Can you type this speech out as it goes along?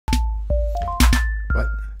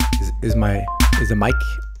Is the mic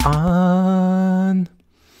on?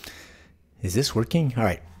 Is this working? All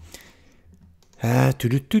right. Okay,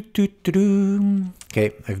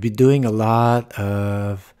 I've been doing a lot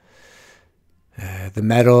of the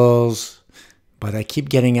metals, but I keep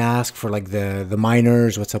getting asked for like the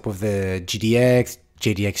miners. What's up with the GDX,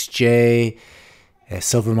 GDXJ,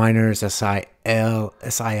 silver miners, SILJ,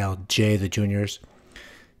 the juniors.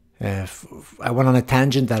 I went on a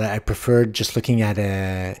tangent that I preferred just looking at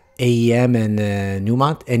AEM and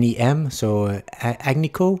Newmont, NEM, so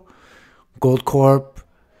Agnico, Gold Corp,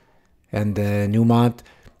 and Newmont,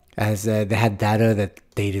 as they had data that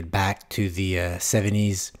dated back to the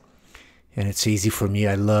 70s. And it's easy for me.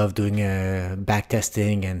 I love doing back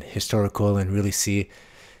testing and historical and really see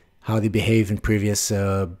how they behave in previous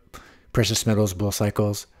precious metals bull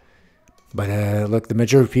cycles. But look, the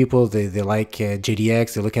majority of people, they like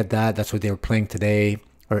JDX. They look at that. That's what they were playing today,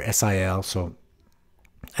 or SIL. So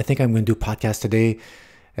I think I'm going to do a podcast today,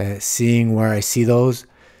 seeing where I see those.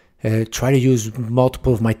 Try to use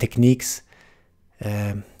multiple of my techniques.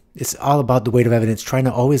 It's all about the weight of evidence. Trying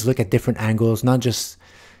to always look at different angles, not just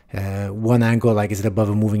one angle, like is it above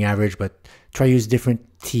a moving average, but try to use different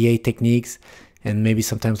TA techniques and maybe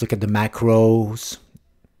sometimes look at the macros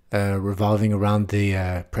revolving around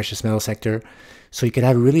the precious metal sector. So you could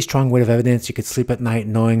have a really strong weight of evidence. You could sleep at night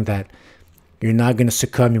knowing that you're not going to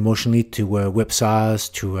succumb emotionally to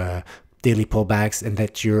whipsaws, to daily pullbacks, and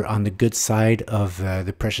that you're on the good side of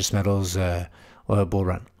the precious metals oil bull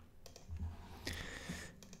run.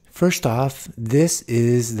 First off, this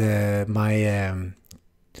is the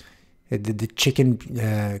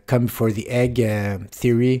chicken come before the egg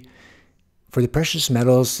theory. For the precious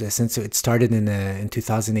metals, since it started in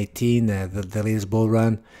 2018, the latest bull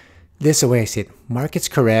run, this is the way I see it. Market's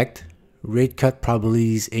correct, rate cut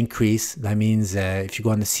probabilities increase. That means if you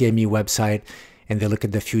go on the CME website and they look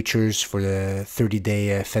at the futures for the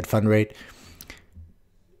 30-day Fed fund rate,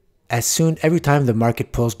 every time the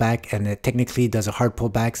market pulls back and it technically does a hard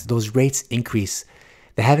pullback, those rates increase.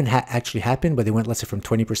 They haven't actually happened, but they went, let's say, from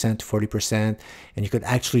 20% to 40%, and you could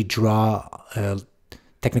actually draw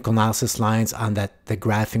technical analysis lines on the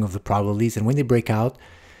graphing of the probabilities. And when they break out,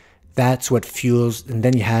 that's what fuels, and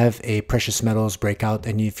then you have a precious metals breakout.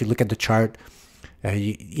 And if you look at the chart,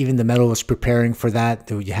 even the metal was preparing for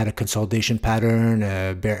that. You had a consolidation pattern,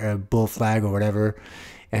 a bull flag or whatever,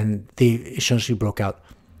 and they essentially broke out.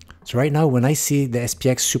 So right now, when I see the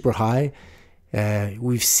SPX super high,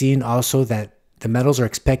 we've seen also that the metals are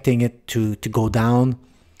expecting it to go down,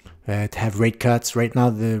 to have rate cuts. Right now,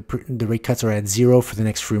 the rate cuts are at 0 for the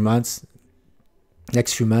next few months. The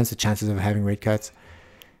chances of having rate cuts.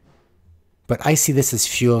 But I see this as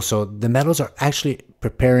fuel. So the metals are actually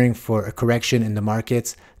preparing for a correction in the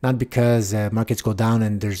markets, not because markets go down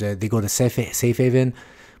and they go to safe haven,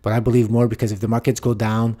 but I believe more because if the markets go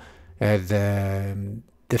down, the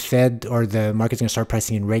Fed or the market's going to start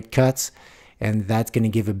pricing in rate cuts, and that's going to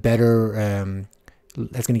give a better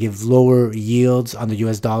that's going to give lower yields on the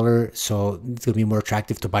US dollar, so it's going to be more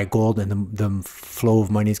attractive to buy gold, and the flow of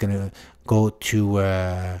money is going to go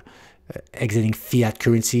to exiting fiat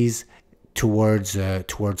currencies towards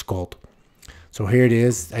gold. So here it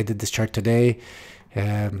is. I did this chart today.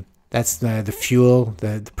 That's the fuel,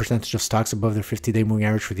 the percentage of stocks above their 50-day moving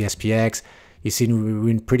average for the SPX. You see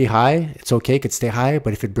we're pretty high. It's okay, it could stay high,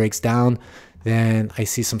 but if it breaks down, then I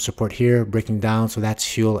see some support here breaking down. So that's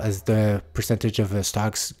fuel as the percentage of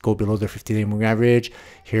stocks go below their 50-day moving average,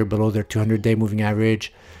 here below their 200-day moving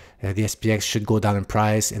average. The SPX should go down in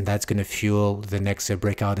price, and that's going to fuel the next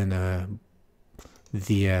breakout in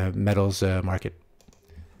the metals market.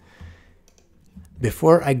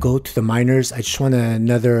 Before I go to the miners, I just want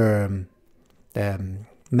another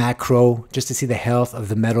macro just to see the health of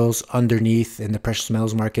the metals underneath in the precious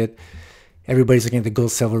metals market. Everybody's looking at the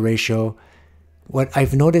gold silver ratio. What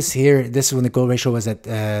I've noticed here, this is when the gold ratio was at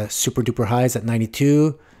super duper highs at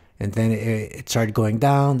 92, and then it started going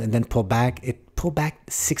down and then pulled back. It pulled back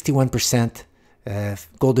 61%.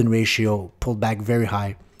 Golden ratio pulled back very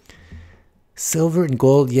high. Silver and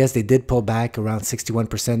gold, yes, they did pull back around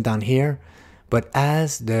 61% down here. But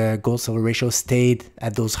as the gold silver ratio stayed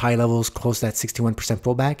at those high levels, close to that 61%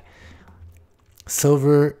 pullback,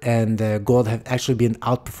 silver and gold have actually been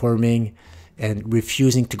outperforming and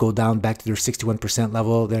refusing to go down back to their 61%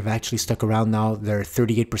 level. They've actually stuck around now. They're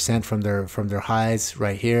 38% from their highs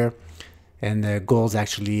right here. And gold's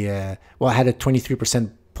actually, well, it had a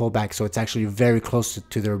 23% pullback, so it's actually very close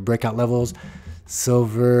to their breakout levels.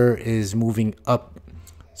 Silver is moving up,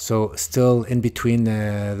 so still in between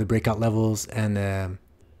the breakout levels, and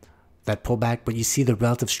that pullback, but you see the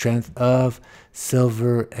relative strength of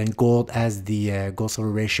silver and gold as the gold silver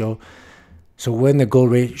ratio. So when the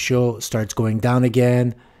gold ratio starts going down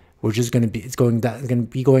again, we're just going to be, it's going to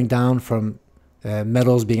be going down from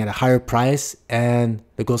metals being at a higher price and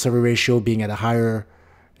the gold silver ratio being at a higher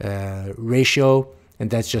ratio, and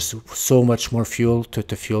that's just so much more fuel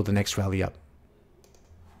to fuel the next rally up.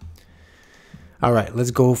 All right, let's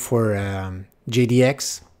go for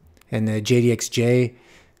JDX, and GDXJ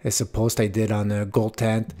is a post I did on Gold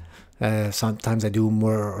Tent. Sometimes I do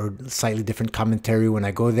more or slightly different commentary when I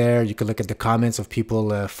go there. You can look at the comments of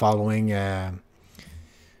people following us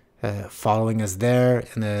there,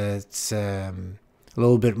 and it's a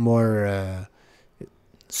little bit more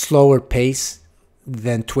slower pace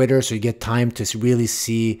than Twitter, so you get time to really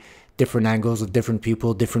see different angles of different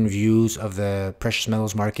people, different views of the precious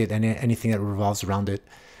metals market and anything that revolves around it.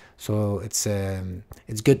 So it's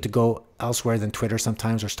good to go elsewhere than Twitter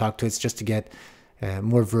sometimes, or stock tweets, just to get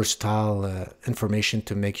more versatile information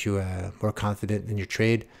to make you more confident in your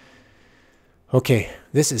trade. Okay,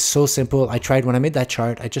 this is so simple. I tried, when I made that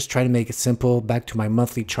chart, I just tried to make it simple, back to my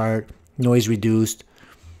monthly chart, noise reduced.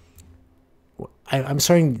 I'm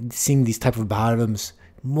starting seeing these type of bottoms,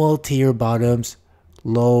 multi-year bottoms,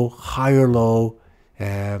 low, higher low,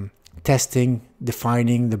 testing,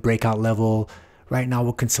 defining the breakout level. Right now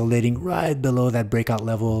we're consolidating right below that breakout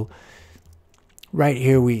level. Right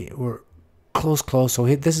here we're close. So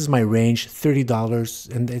this is my range,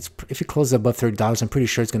 $30, and it's, if it closes above $30, I'm pretty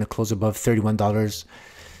sure it's going to close above $31.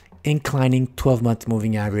 Inclining 12-month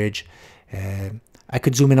moving average. I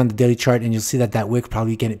could zoom in on the daily chart and you'll see that wick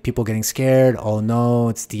probably people getting scared. Oh no,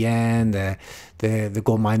 it's the end. The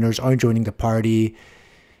gold miners aren't joining the party.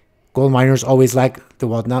 Gold miners always lag,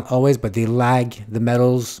 well, not always, but they lag the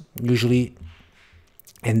metals usually.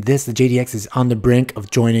 And the JDX is on the brink of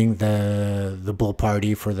joining the bull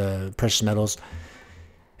party for the precious metals.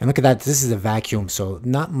 And look at that, this is a vacuum, so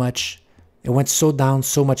not much. It went so down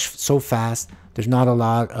so much so fast. There's not a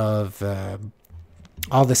lot of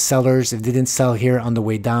all the sellers. If they didn't sell here on the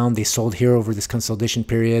way down, they sold here over this consolidation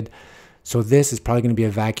period. So this is probably going to be a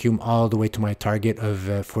vacuum all the way to my target of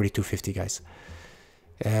 42.50, guys.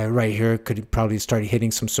 Right here could probably start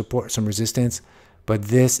hitting some support, some resistance, but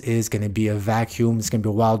this is going to be a vacuum. It's going to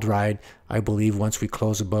be a wild ride. I believe once we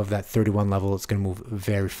close above that 31 level, it's going to move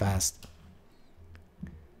very fast.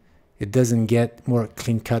 It doesn't get more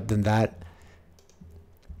clean cut than that.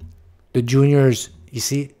 The juniors, you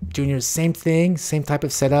see, juniors, same thing, same type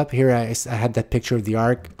of setup. Here I had that picture of the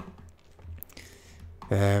arc.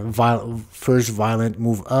 First violent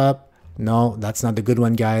move up. No, that's not the good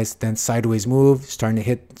one, guys. Then sideways move, starting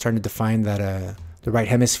to define that the right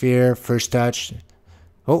hemisphere. First touch.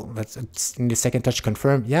 Oh, let's need a second touch to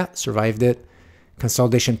confirm. Yeah, survived it.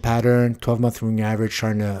 Consolidation pattern, 12-month moving average,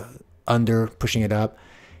 starting to pushing it up.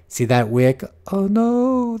 See that wick? Oh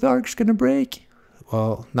no, the arc's gonna break.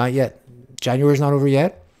 Well, not yet. January's not over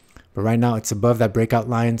yet, but right now it's above that breakout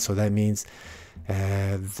line, so that means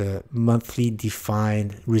the monthly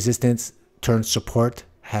defined resistance turned support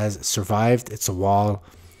has survived. It's a wall,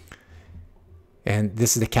 and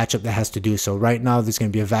this is the catch-up that has to do. So right now there's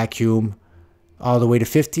going to be a vacuum all the way to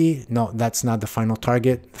 50. No, that's not the final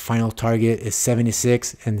target. The final target is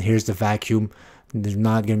 76, and here's the vacuum. There's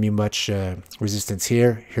not going to be much resistance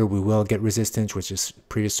here. Here we will get resistance, which is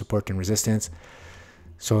previous support and resistance.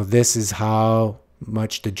 So this is how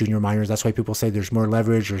much the junior miners, that's why people say there's more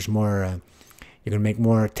leverage, there's more, you're going to make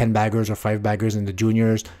more 10 baggers or 5 baggers in the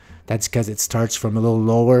juniors. That's because it starts from a little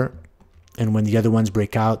lower, and when the other ones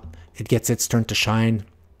break out, it gets its turn to shine,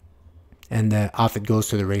 and off it goes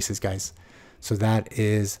to the races, guys. So that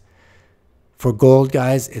is, for gold,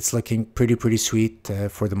 guys, it's looking pretty sweet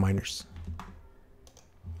for the miners.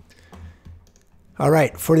 All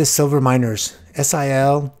right, for the silver miners,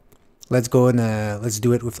 SIL, let's go and let's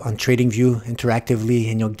do it on TradingView interactively,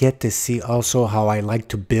 and you'll get to see also how I like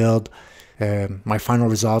to build my final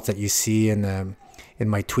results that you see in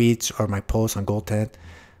my tweets or my posts on Gold Tent.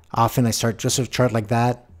 Often I start just a chart like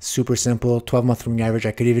that, super simple, 12-month moving average.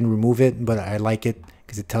 I could even remove it, but I like it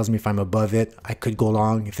because it tells me if I'm above it, I could go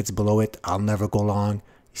long. If it's below it, I'll never go long.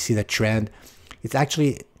 You see that trend? It's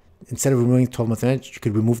actually, instead of removing 12-month average, you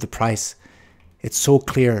could remove the price. It's so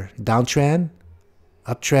clear. Downtrend,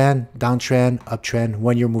 uptrend, downtrend, uptrend,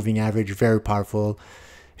 1-year moving average, very powerful.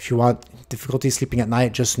 If you want difficulty sleeping at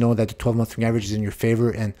night, just know that the 12-month moving average is in your favor,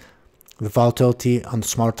 and the volatility on the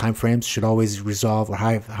smaller time frames should always resolve, or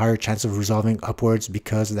have a higher chance of resolving upwards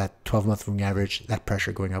because of that 12-month moving average, that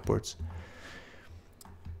pressure going upwards.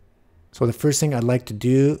 So the first thing I'd like to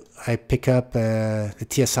do, I pick up the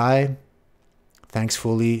TSI, thanks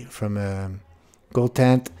fully from Gold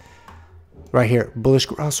Tent. right here, bullish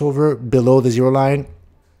crossover below the 0 line.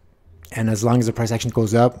 And as long as the price action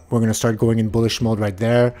goes up, we're going to start going in bullish mode right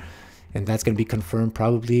there. And that's going to be confirmed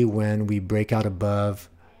probably when we break out above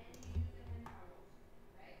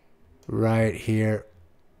right here.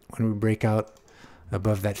 When we break out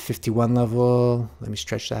above that 51 level. Let me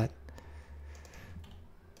stretch that.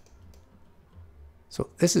 So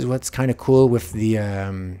this is what's kind of cool with the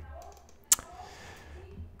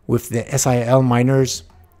SIL miners.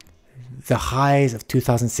 The highs of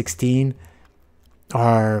 2016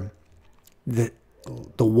 are the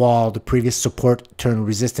wall, the previous support turn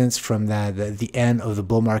resistance from the end of the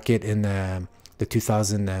bull market in the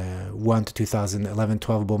 2001 to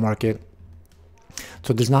 2011-12 bull market.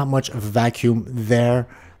 So there's not much of a vacuum there.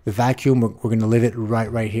 The vacuum, we're going to leave it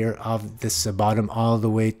right here off this bottom all the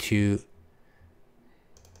way to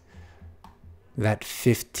that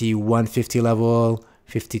 51.50 level,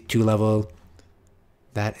 52 level.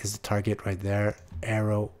 That is the target right there.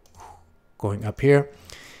 Arrow going up here.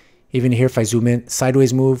 Even here, if I zoom in,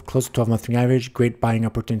 sideways move, close to 12-month moving average. Great buying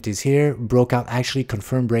opportunities here. Broke out, actually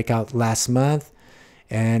confirmed breakout last month.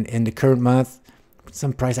 And in the current month,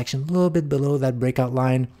 some price action a little bit below that breakout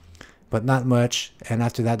line, but not much. And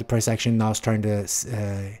after that, the price action now is starting to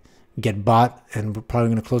get bought. And we're probably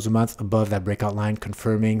going to close the month above that breakout line,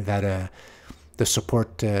 confirming that the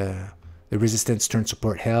support, the resistance turn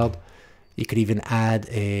support held. You could even add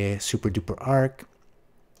a super duper arc.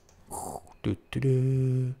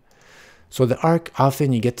 So the arc,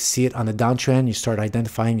 often you get to see it on the downtrend. You start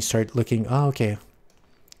identifying, you start looking, oh, okay,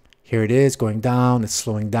 here it is going down, it's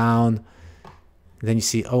slowing down. Then you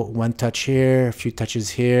see, oh, one touch here, a few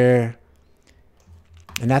touches here.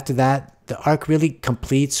 And after that, the arc really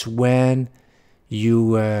completes when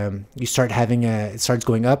you start having it starts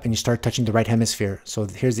going up and you start touching the right hemisphere. So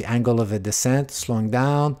here's the angle of a descent, slowing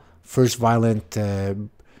down, first violent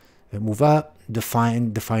move up,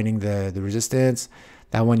 defining the resistance.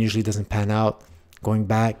 That one usually doesn't pan out, going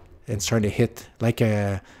back and starting to hit like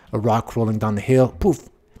a rock rolling down the hill, poof,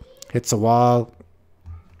 hits a wall,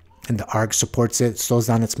 and the arc supports it, slows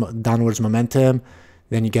down its downwards momentum.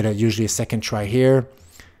 Then you get usually a second try here.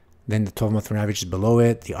 Then the 12-month average is below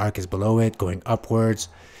it, the arc is below it, going upwards,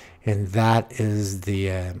 and that is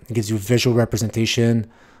it gives you a visual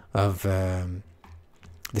representation of the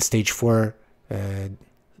stage 4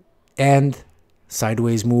 end,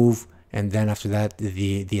 sideways move, and then after that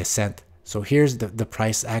the ascent. So here's the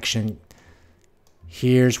price action.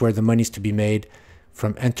 Here's where the money's to be made.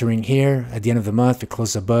 From entering here at the end of the month, it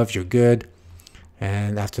closes above, you're good.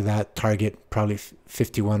 And after that, target probably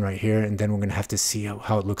 51 right here, and then we're gonna have to see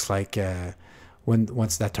how it looks like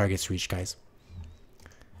once that target's reached, guys.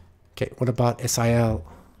 Okay, what about SILJ?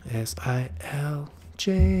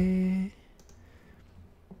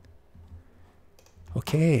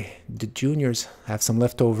 Okay, the juniors have some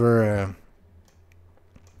leftover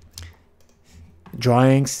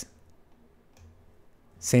drawings.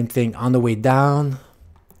 Same thing on the way down.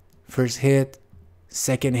 First hit,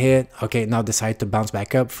 second hit. Okay, now decide to bounce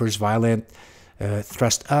back up. First violent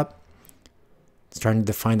thrust up. Starting to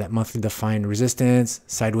define that monthly defined resistance.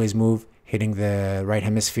 Sideways move, hitting the right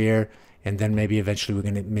hemisphere. And then maybe eventually we're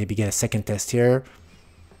going to maybe get a second test here.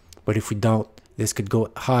 But if we don't, this could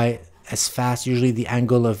go high as fast. Usually the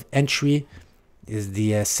angle of entry is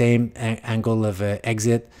the same angle of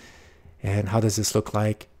exit. And how does this look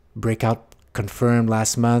like? Breakout confirmed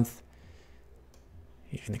last month.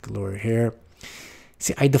 Even lower here.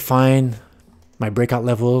 See, I define my breakout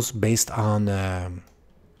levels based on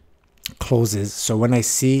closes. So when I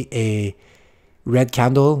see a red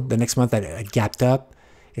candle the next month that it gapped up,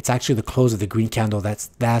 it's actually the close of the green candle.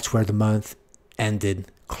 That's where the month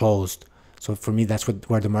ended, closed. So for me, that's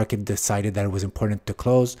where the market decided that it was important to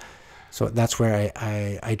close. So that's where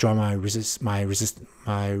I draw my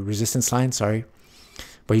resistance line. Sorry,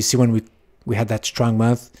 but you see when we had that strong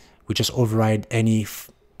month, we just override any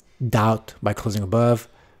doubt by closing above.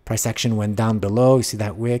 Price action went down below. You see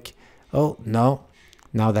that wick? Oh no!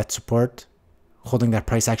 Now that support, holding that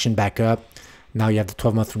price action back up. Now you have the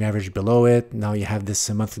 12-month average below it. Now you have this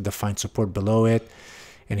monthly defined support below it.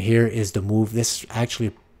 And here is the move. This is actually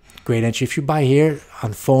a great entry. If you buy here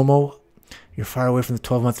on FOMO, you're far away from the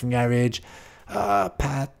 12-month average.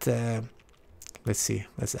 Pat, let's see.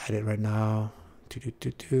 Let's add it right now.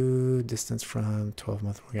 Distance from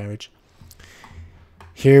 12-month average.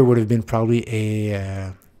 Here would have been probably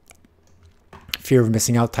a fear of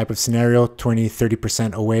missing out type of scenario,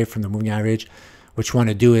 20-30% away from the moving average. What you want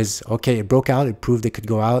to do is, okay, it broke out, it proved it could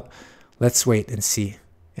go out. Let's wait and see.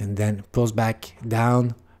 And then pulls back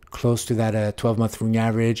down, close to that 12-month moving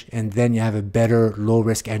average, and then you have a better low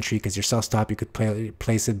risk entry because your sell stop, you could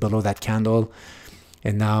place it below that candle,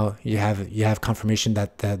 and now you have confirmation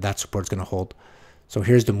that that support is going to hold. So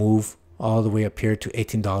here's the move all the way up here to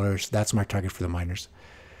 $18. That's my target for the miners.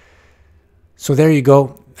 So there you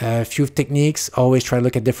go. A few techniques. Always try to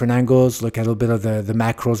look at different angles, look at a little bit of the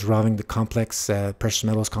macros revolving the complex, precious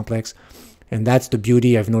metals complex. And that's the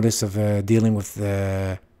beauty I've noticed of dealing with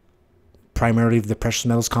primarily the precious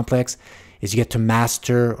metals complex, is you get to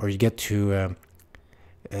master, or you get to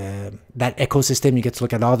that ecosystem. You get to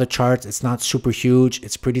look at all the charts. It's not super huge.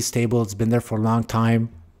 It's pretty stable. It's been there for a long time.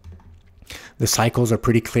 The cycles are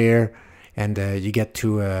pretty clear, and you get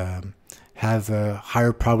to have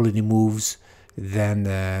higher probability moves than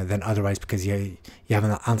otherwise, because you have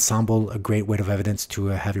an ensemble, a great weight of evidence to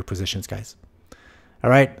have your positions, guys. All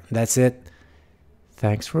right, that's it.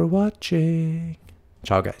 Thanks for watching.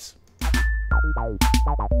 Ciao, guys.